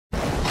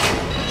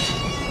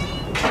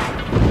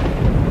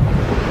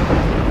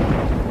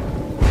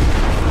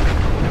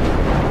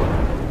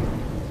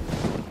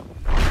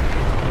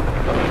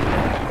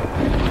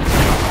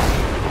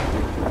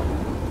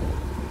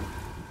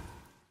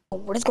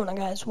What is going on,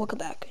 guys? Welcome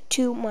back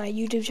to my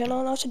YouTube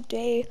channel. Now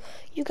today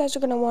you guys are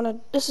going to want to,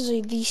 this is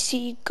a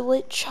VC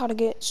glitch, how to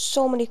get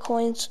so many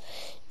coins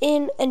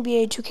in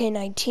NBA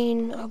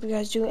 2k19. I hope you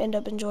guys do end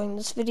up enjoying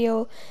this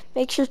video.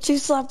 Make sure to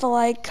slap a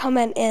like,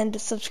 comment, and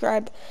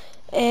subscribe.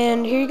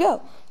 And here you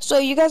go. So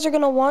you guys are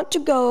going to want to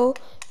go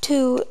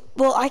to,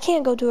 well, I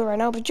can't go to it right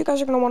now, but you guys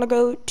are going to want to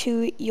go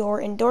to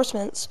your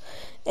endorsements.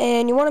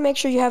 And you want to make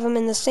sure you have them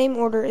in the same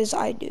order as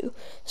I do.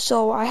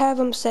 So I have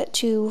them set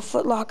to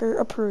Foot Locker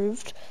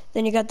approved.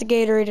 Then you got the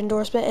Gatorade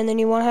endorsement, and then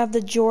you want to have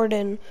the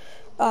Jordan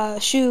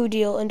shoe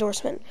deal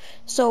endorsement.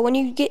 So when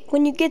you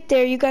get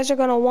there, you guys are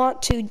going to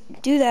want to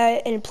do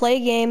that and play a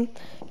game.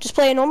 Just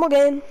play a normal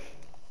game.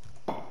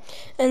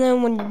 And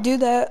then when you do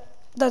that,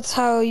 that's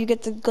how you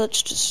get the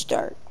glitch to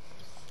start.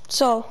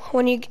 So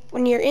when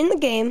you're in the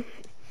game,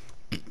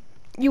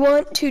 you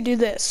want to do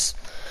this.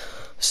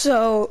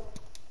 So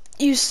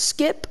you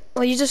skip,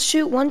 well, you just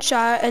shoot one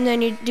shot, and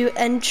then you do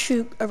end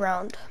shoot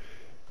around.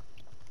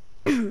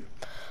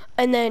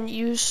 And then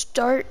you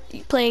start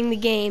playing the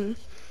game.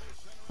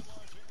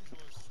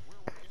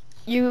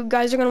 You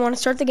guys are going to want to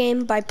start the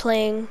game by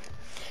playing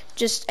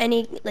just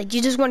any, like,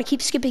 you just want to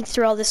keep skipping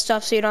through all this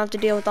stuff so you don't have to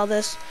deal with all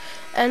this.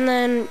 And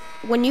then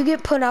when you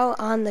get put out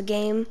on the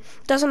game,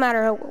 doesn't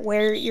matter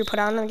where you're put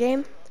out on the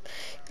game,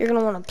 you're going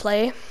to want to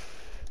play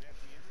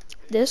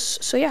this.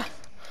 So yeah.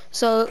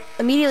 So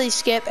immediately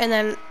skip and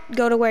then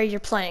go to where you're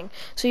playing.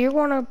 So you're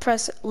going to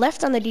press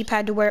left on the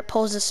D-pad to where it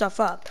pulls this stuff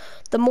up.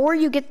 The more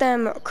you get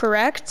them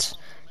correct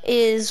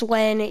is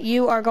when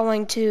you are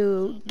going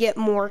to get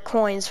more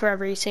coins for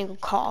every single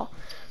call.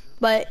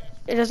 But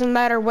it doesn't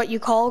matter what you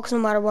call, because no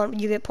matter what,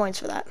 you get points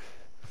for that.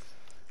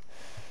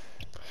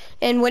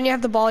 And when you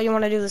have the ball, you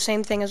want to do the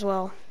same thing as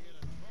well.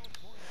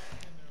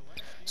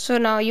 So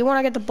now you want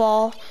to get the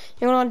ball.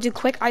 You want to do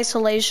quick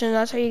isolation.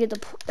 That's how you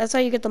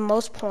get the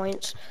most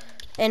points.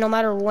 And no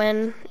matter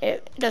when,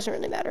 it doesn't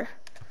really matter.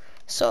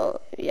 So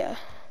yeah.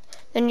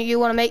 Then you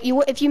want to make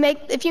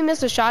if you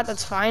miss a shot,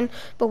 that's fine.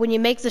 But when you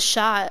make the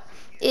shot,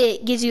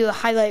 it gives you a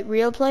highlight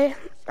reel play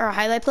or a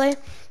highlight play.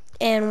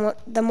 And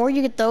the more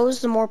you get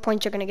those, the more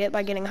points you're gonna get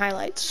by getting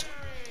highlights.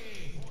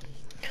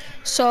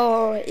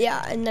 So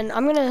yeah, and then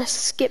I'm gonna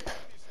skip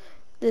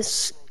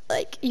this.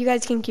 Like, you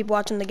guys can keep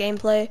watching the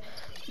gameplay,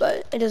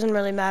 but it doesn't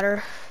really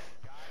matter.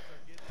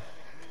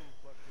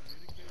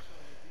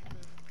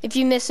 If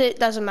you miss it,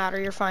 doesn't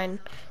matter, you're fine.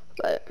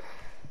 But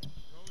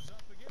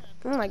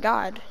oh my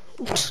god.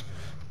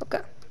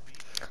 Okay.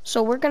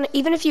 So we're gonna,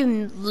 even if you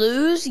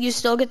lose, you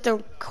still get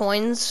the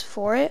coins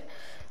for it.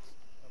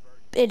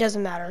 It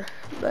doesn't matter.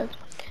 But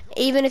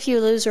even if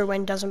you lose or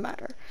win, doesn't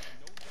matter.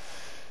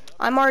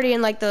 I'm already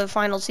in like the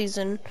final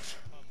season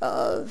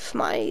of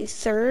my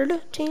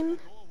third team.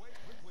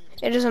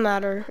 It doesn't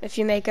matter if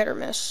you make it or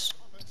miss.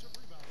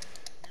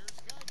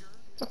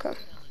 Okay.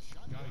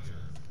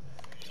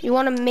 You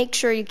want to make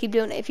sure you keep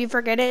doing it. If you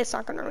forget it, it's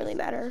not going to really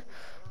matter.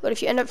 But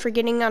if you end up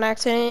forgetting on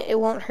accident, it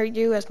won't hurt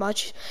you as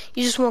much.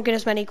 You just won't get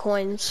as many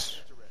coins.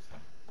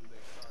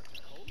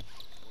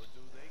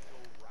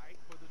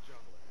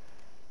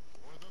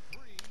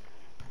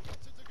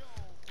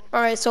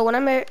 Alright, so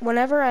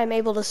whenever I'm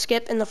able to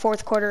skip in the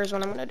fourth quarter is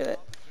when I'm going to do it.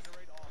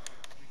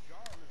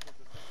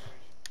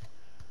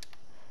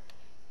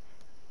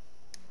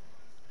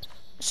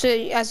 So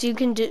as you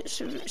can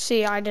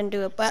see, I didn't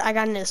do it, but I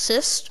got an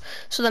assist.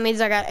 So that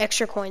means I got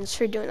extra coins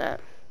for doing that.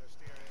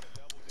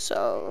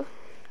 So,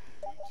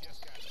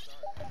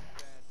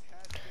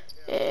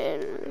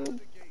 and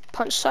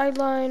punch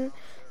sideline.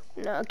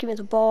 Now give me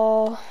the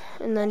ball,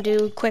 and then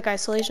do quick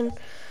isolation.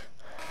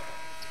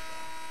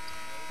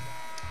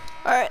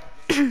 Alright.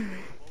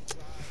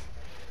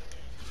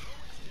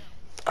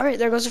 Alright,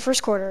 there goes the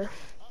first quarter.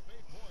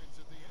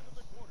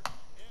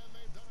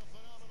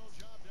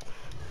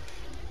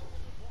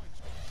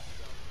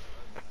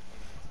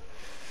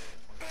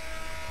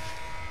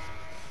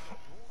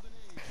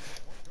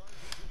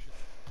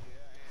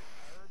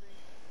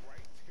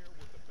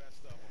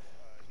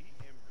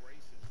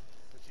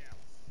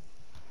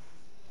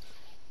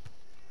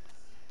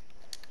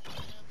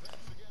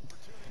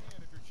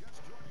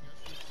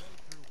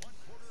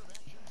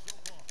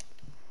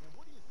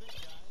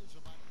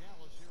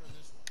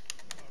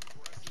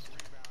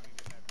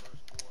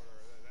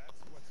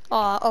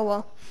 Oh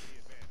well.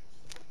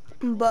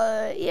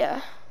 But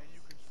yeah.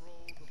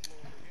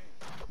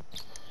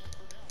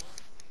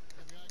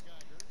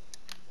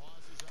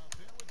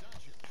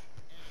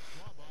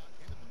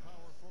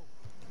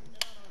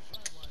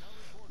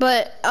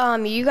 But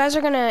you guys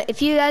are gonna,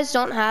 if you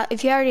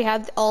already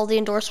have all the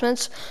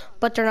endorsements,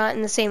 but they're not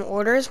in the same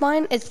order as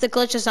mine, the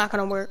glitch is not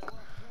gonna work.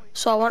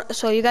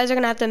 So you guys are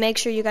gonna have to make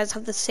sure you guys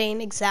have the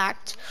same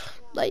exact,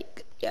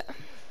 like, yeah.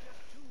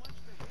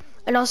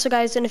 And also,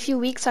 guys, in a few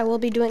weeks, I will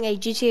be doing a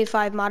GTA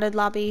 5 modded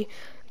lobby.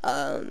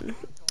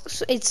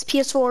 So it's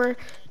PS4,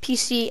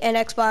 PC, and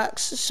Xbox.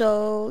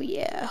 So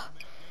yeah.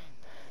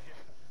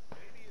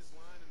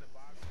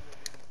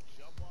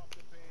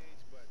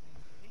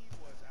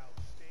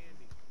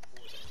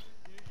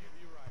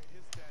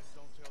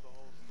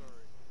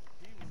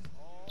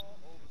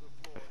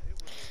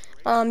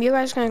 You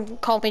guys can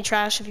call me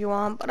trash if you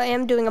want, but I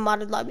am doing a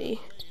modded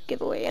lobby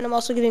giveaway, and I'm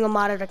also giving a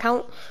modded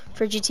account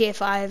for GTA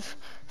 5,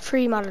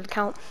 free modded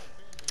account.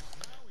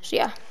 So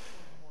yeah,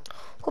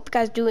 hope you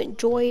guys do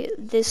enjoy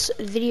this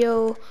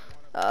video.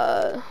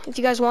 If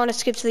you guys want to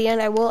skip to the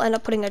end, I will end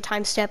up putting a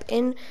timestamp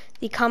in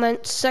the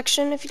comments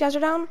section if you guys are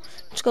down.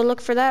 Just go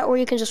look for that, or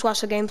you can just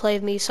watch the gameplay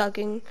of me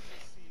sucking.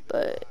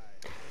 But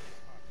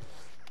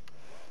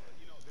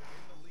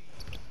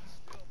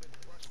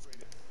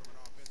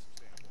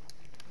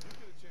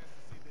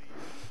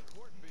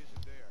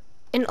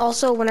and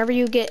also, whenever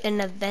you get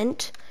an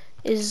event,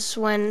 is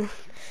when,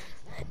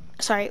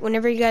 sorry,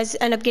 whenever you guys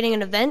end up getting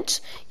an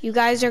event, you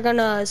guys are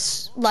gonna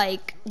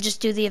like just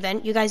do the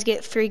event. You guys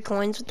get free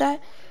coins with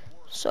that.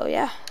 So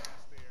yeah,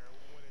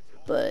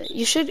 but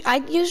you should. I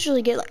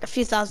usually get like a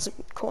few thousand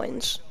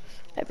coins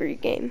every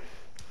game.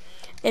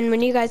 And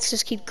when you guys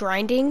just keep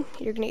grinding,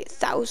 you're gonna get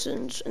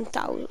thousands and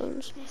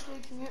thousands.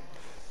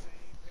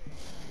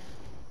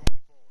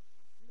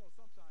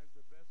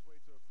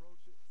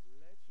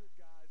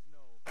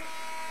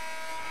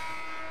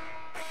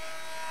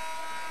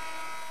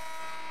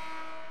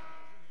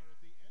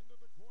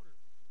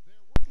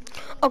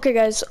 Okay,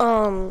 guys.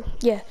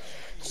 Yeah.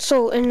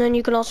 So, and then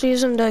you can also use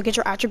them to get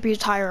your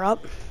attributes higher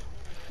up.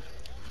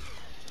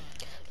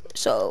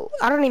 So,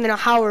 I don't even know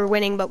how we're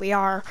winning, but we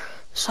are.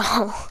 So,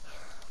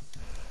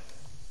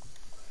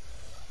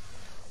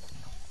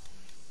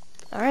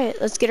 alright,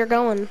 let's get her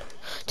going.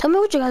 Tell me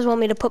what you guys want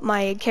me to put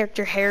my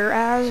character hair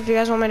as. If you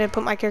guys want me to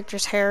put my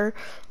character's hair,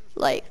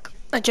 like,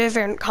 a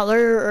different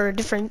color or a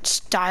different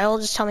style,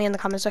 just tell me in the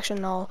comment section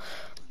and I'll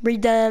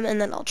read them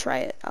and then I'll try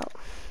it out.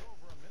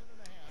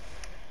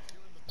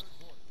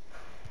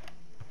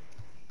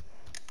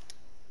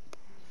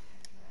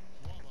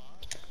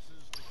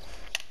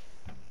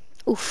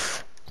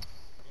 Oof.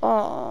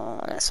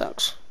 Oh, that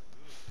sucks.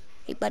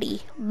 Hey,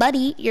 buddy.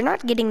 Buddy, you're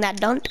not getting that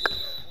dunk.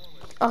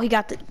 Oh, he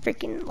got the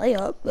freaking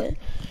layup, but...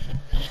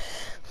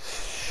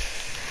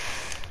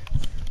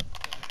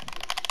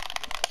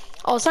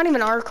 Oh, it's not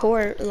even our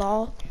court,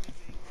 lol.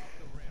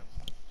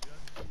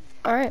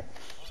 Alright.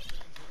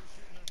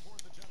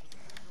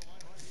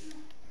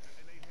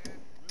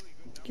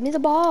 Give me the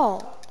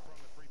ball.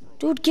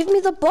 Dude, give me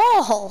the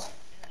ball.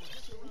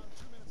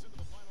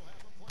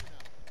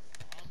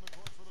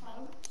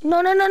 No,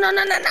 no, no, no,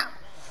 no, no, no.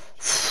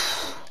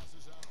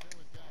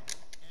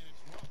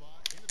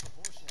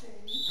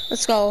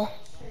 Let's go.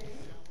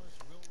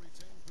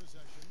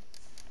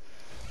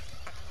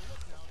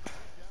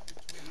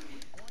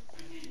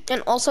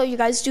 And also, you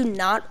guys do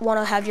not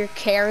want to have your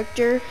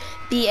character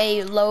be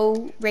a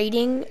low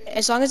rating.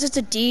 As long as it's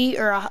a D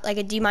or like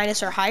a D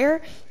minus or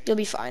higher, you'll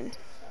be fine.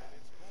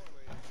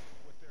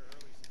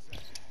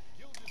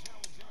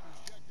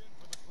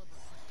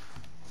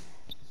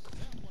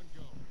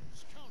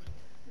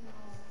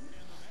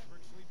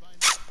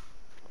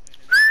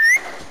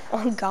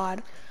 Oh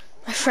God,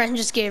 my friend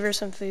just gave her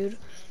some food.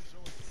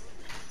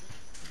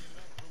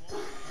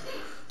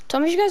 Tell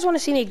me if you guys want to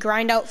see me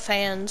grind out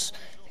fans.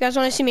 If you guys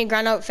want to see me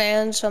grind out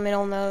fans, let me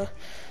know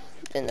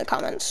in the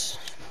comments.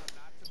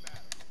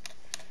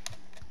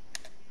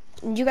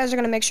 You guys are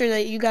gonna make sure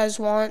that you guys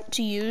want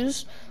to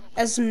use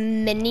as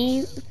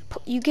many.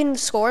 You can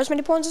score as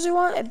many points as you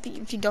want.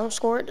 If you don't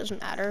score, it doesn't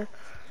matter.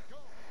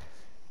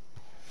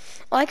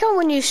 I like how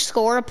when you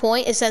score a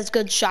point, it says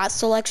good shot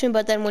selection,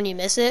 but then when you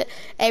miss it,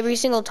 every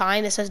single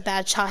time it says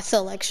bad shot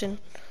selection.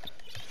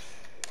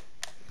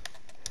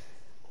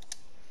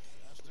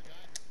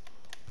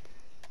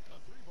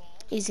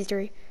 Easy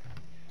three.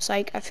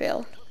 Psych, I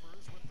failed.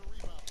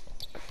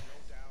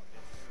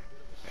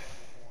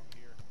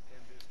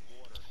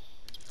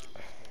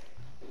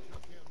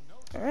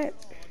 All right.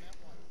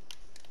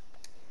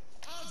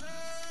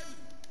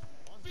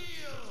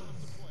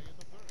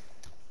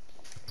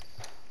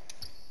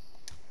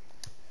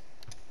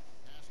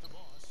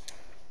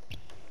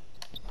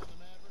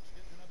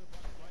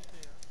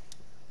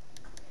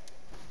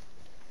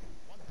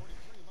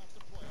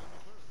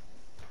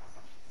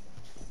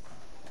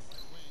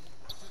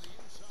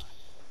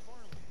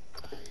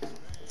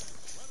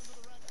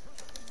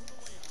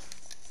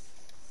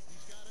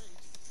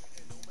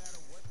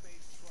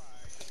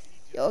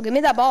 Yo, give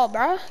me that ball,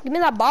 bruh. Give me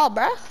that ball,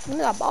 bruh. Give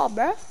me that ball,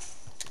 bruh.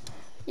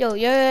 Yo,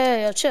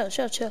 yo, chill,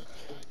 chill, chill.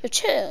 Yo,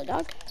 chill,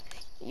 dog.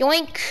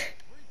 Yoink.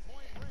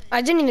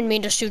 I didn't even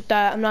mean to shoot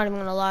that. I'm not even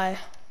gonna lie.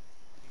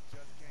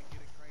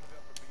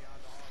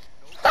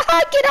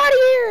 Get out of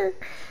here.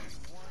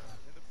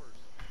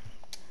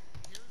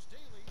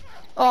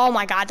 Oh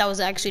my God, that was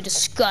actually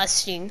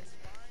disgusting.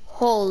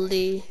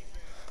 Holy.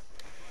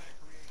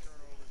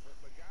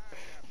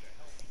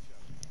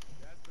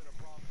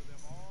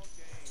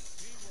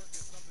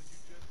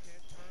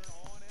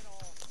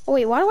 Oh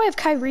wait, why do I have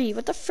Kyrie?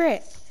 What the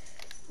frick?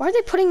 Why are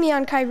they putting me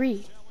on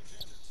Kyrie?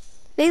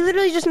 They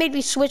literally just made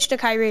me switch to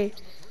Kyrie.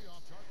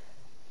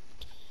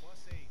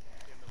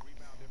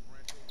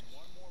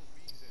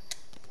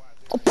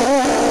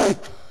 Oh,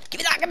 give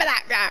me that, give me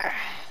that.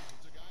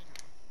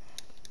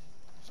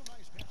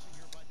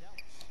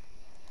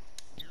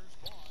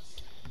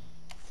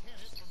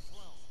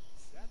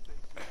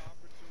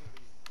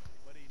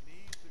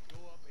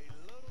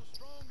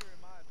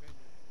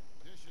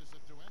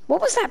 What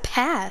was that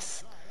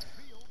pass?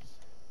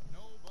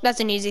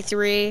 That's an easy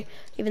 3,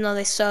 even though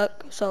they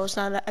suck. So it's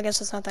not. I guess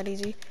it's not that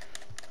easy.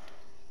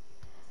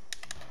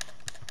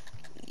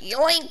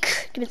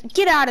 Yoink!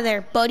 Get out of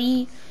there,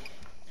 buddy.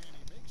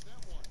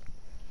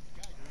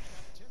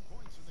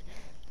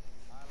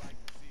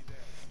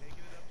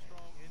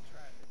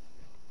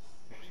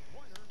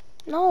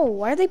 No,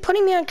 why are they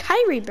putting me on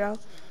Kyrie, bro? What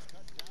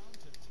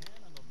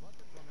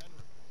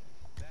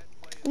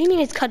do you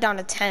mean it's cut down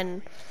to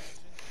 10?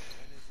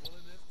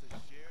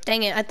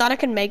 Dang it, I thought I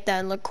could make that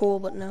and look cool,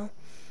 but no.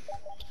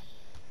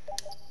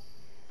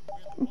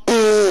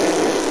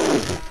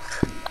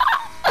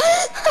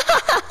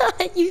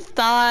 You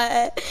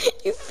thought.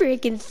 You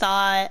freaking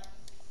thought.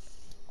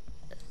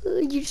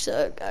 You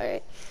suck,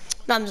 alright.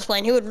 No, I'm just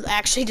playing. He would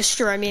actually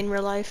destroy me in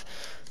real life.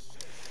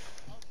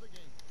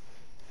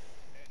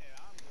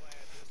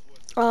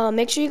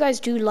 Make sure you guys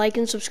do like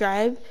and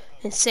subscribe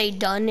and say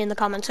done in the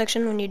comment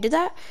section when you did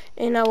that,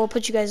 and I will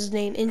put you guys'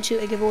 name into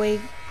a giveaway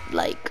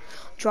like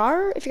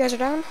drawer if you guys are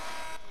down.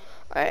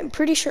 I'm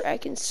pretty sure I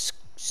can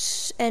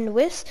end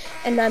with,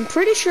 and I'm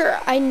pretty sure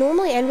I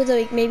normally end with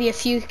like maybe a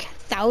few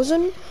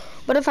thousand,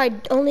 but if I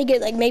only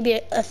get like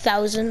maybe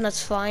 1,000,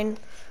 that's fine,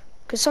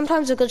 because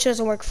sometimes the glitch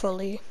doesn't work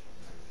fully.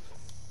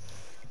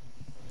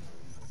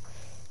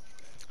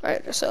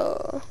 Alright,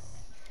 so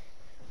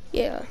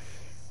yeah.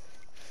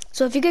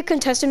 So if you get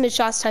contested mid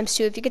shots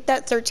 ×2, if you get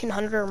that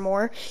 1,300 or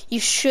more, you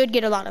should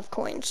get a lot of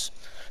coins.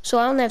 So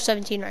I only have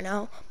 17 right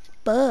now,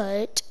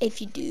 but if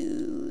you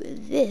do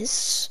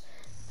this,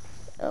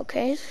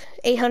 okay,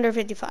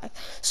 855.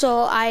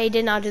 So I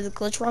did not do the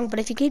glitch wrong, but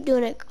if you keep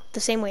doing it the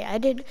same way I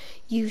did,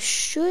 you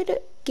should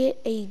get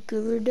a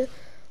good,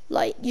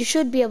 like, you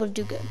should be able to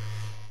do good.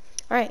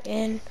 Alright,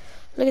 and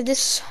look at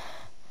this.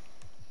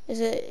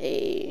 Is it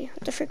a,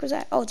 what the frick was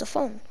that? Oh, it's a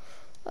phone.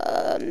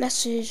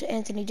 Message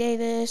Anthony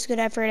Davis. Good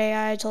effort,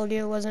 AI. I told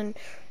you it wasn't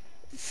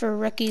for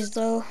rookies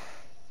though,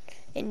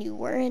 and you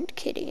weren't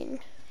kidding.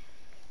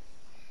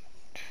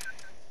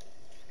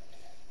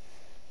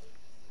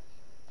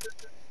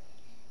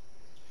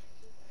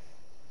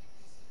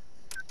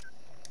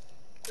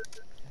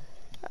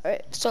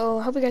 Alright,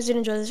 so hope you guys did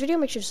enjoy this video.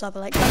 Make sure to slap a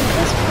like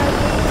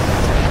button.